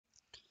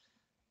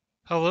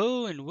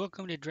Hello and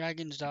welcome to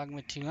Dragon's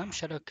Dogma 2. I'm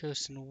Shadow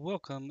Coast and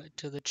welcome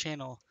to the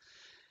channel.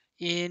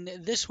 In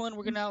this one,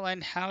 we're going to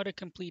outline how to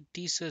complete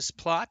Disa's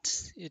plot.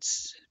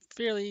 It's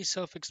fairly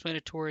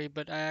self-explanatory,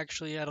 but I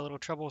actually had a little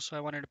trouble, so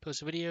I wanted to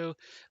post a video.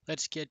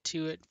 Let's get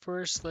to it.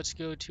 First, let's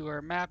go to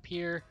our map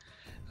here.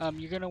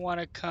 You're going to want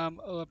to come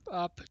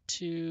up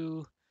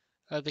to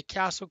the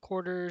castle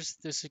quarters.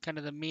 This is kind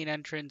of the main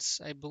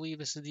entrance. I believe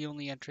this is the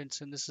only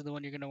entrance, and this is the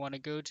one you're going to want to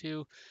go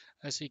to.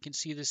 So you can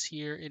see this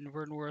here in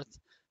Vernworth,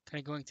 kind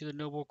of going through the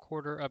noble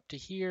quarter up to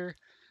here.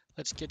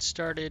 Let's get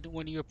started.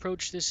 When you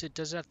approach this, it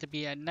does have to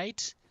be at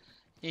night.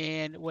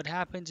 And what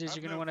happens is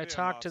you're Have going to no want to fear,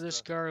 talk to this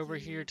Master. guard over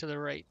here You to the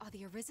right. are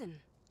the Arisen.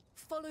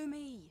 Follow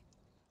me.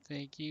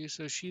 Thank you.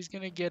 So she's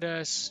going to get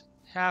us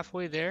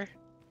halfway there.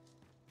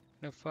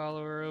 Gonna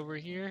follow her over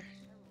here.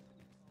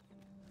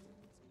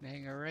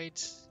 Hang her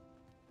right.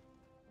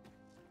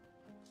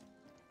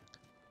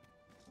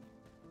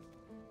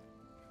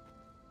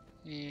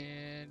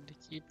 And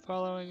keep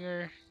following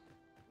her.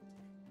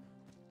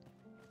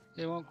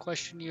 They won't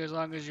question you as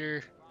long as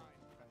you're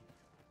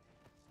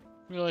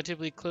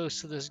relatively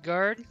close to this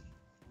guard.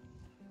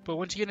 But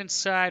once you get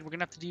inside, we're going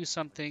to have to do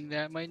something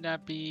that might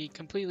not be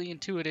completely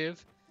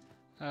intuitive,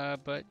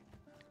 but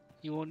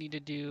you won't need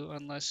to do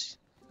unless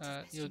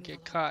you'll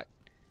get caught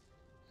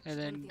and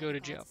then go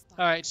to jail.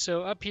 Alright,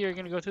 so up here, you're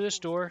going to go through this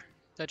door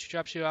that she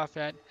drops you off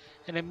at,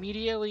 and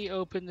immediately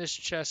open this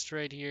chest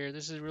right here.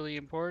 This is really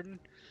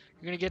important.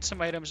 You're going to get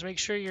some items. Make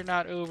sure you're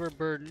not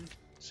overburdened,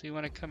 so you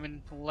want to come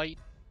in light.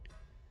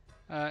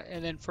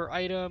 And then for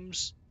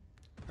items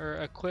or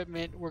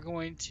equipment, we're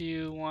going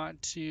to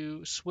want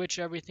to switch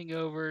everything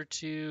over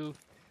to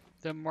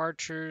the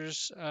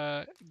Marcher's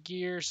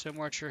gear. So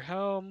Marcher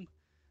helm,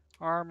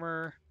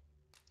 armor,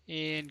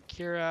 and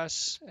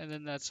cuirass, and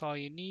then that's all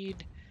you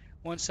need.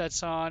 Once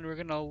that's on, we're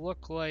going to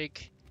look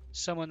like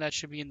someone that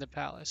should be in the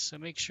palace. So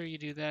make sure you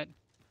do that.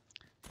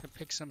 I'll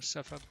pick some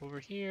stuff up over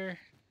here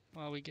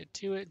while we get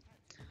to it.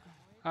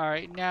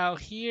 Alright, now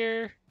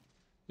here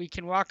we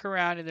can walk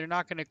around and they're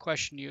not going to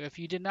question you. If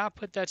you did not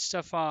put that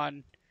stuff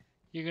on,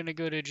 you're going to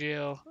go to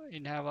jail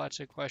and have lots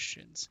of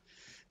questions.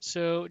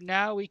 So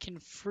now we can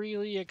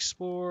freely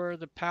explore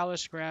the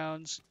palace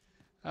grounds.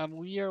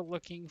 We are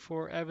looking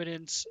for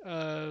evidence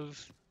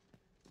of,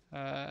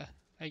 I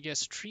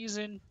guess,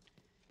 treason.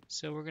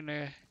 So we're going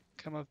to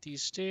come up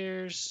these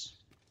stairs,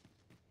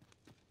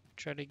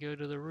 try to go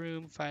to the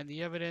room, find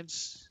the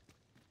evidence.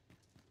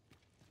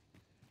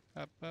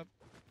 Up, up.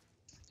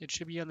 It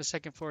should be on the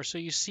second floor. So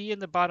you see in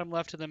the bottom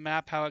left of the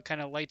map how it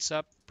kind of lights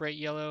up bright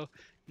yellow.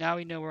 Now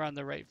we know we're on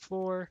the right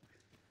floor.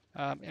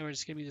 And we're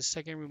just going to be the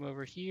second room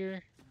over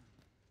here.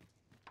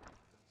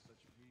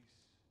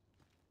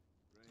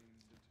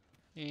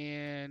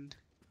 And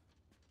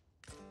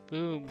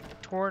boom,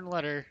 torn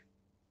letter.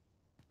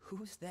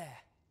 Who's there?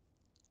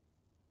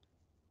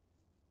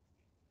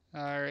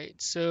 Alright,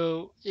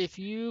 so if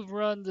you've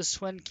run the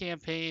Swen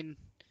campaign,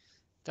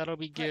 that'll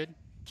be Pray, good.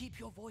 keep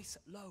your voice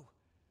low.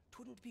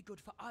 Twouldn't be good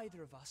for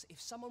either of us if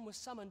someone was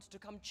summoned to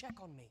come check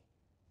on me.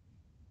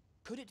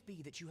 Could it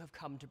be that you have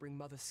come to bring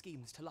Mother's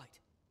schemes to light?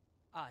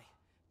 Aye,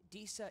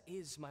 Disa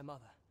is my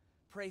mother.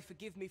 Pray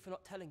forgive me for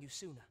not telling you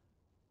sooner.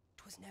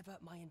 'Twas never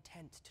my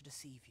intent to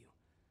deceive you.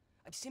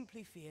 I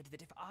simply feared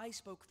that if I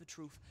spoke the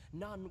truth,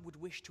 none would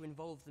wish to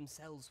involve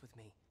themselves with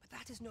me. But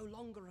that is no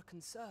longer a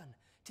concern.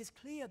 'Tis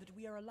clear that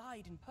we are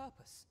allied in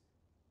purpose.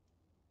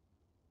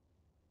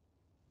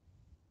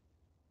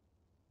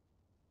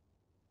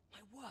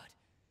 My word,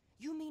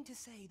 you mean to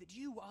say that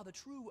you are the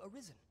true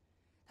Arisen?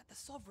 That the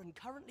sovereign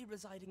currently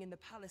residing in the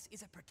palace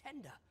is a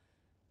pretender?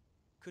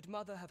 Could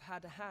Mother have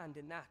had a hand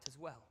in that as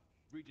well?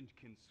 Regent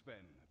Kin Sven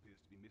appears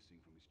to be missing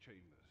from his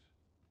chambers.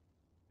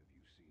 Have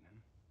you seen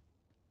him?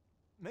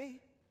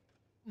 Me?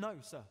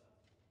 No, sir.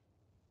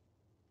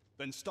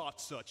 Then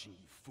start searching,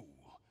 you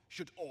fool.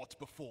 Should aught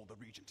befall the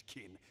Regent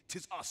Kin,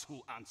 'tis us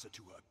who'll answer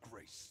to her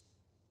grace.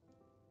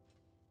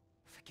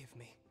 Forgive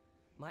me.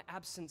 My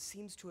absence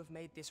seems to have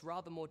made this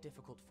rather more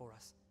difficult for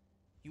us.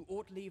 You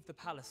ought leave the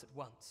palace at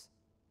once.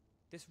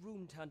 This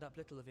room turned up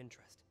little of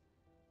interest,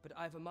 but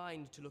I've a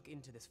mind to look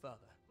into this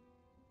further.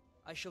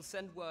 I shall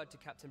send word to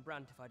Captain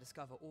Brandt if I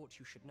discover aught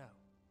you should know.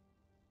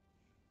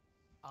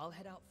 I'll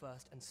head out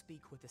first and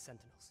speak with the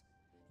Sentinels.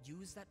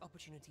 Use that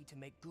opportunity to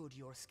make good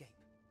your escape.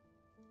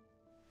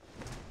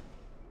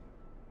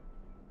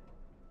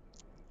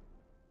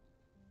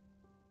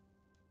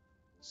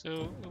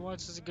 So it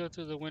wants us to go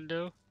through the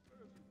window.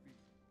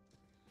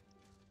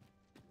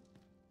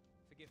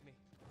 Forgive me.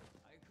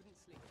 I couldn't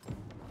sleep.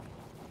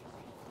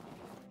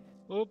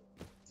 Oop,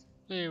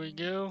 there we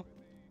go.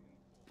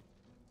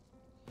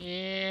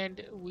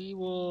 And we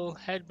will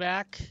head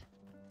back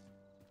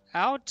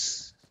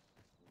out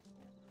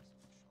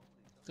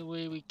the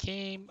way we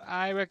came.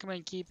 I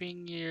recommend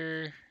keeping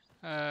your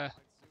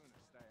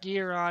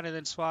gear on and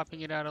then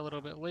swapping it out a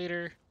little bit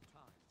later.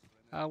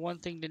 One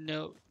thing to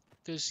note,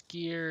 this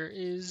gear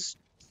is,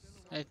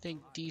 I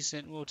think,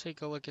 decent. We'll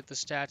take a look at the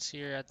stats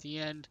here at the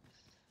end.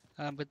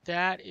 But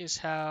that is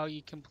how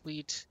you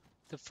complete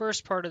the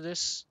first part of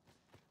this.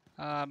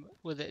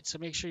 with it. So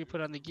make sure you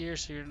put on the gear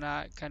so you're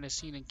not kind of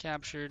seen and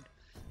captured.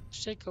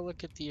 Let's take a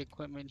look at the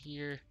equipment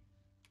here.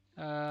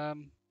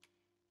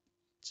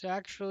 It's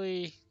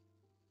actually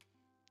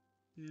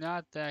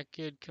not that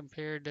good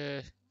compared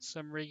to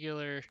some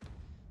regular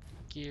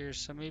gear,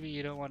 so maybe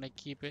you don't want to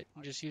keep it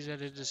and just use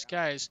it as a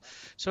disguise.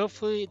 So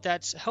hopefully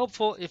that's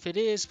helpful. If it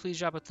is, please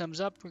drop a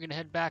thumbs up. We're going to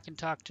head back and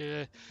talk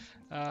to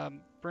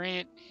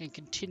Brant and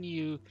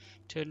continue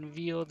to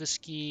unveil the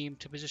scheme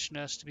to position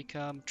us to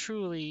become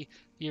truly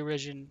the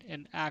Arisen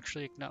and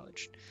actually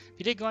acknowledged. If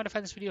you did go on to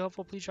find this video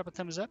helpful, please drop a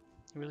thumbs up.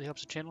 It really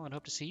helps the channel, and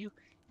hope to see you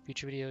in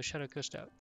future videos. Shadow Coast out.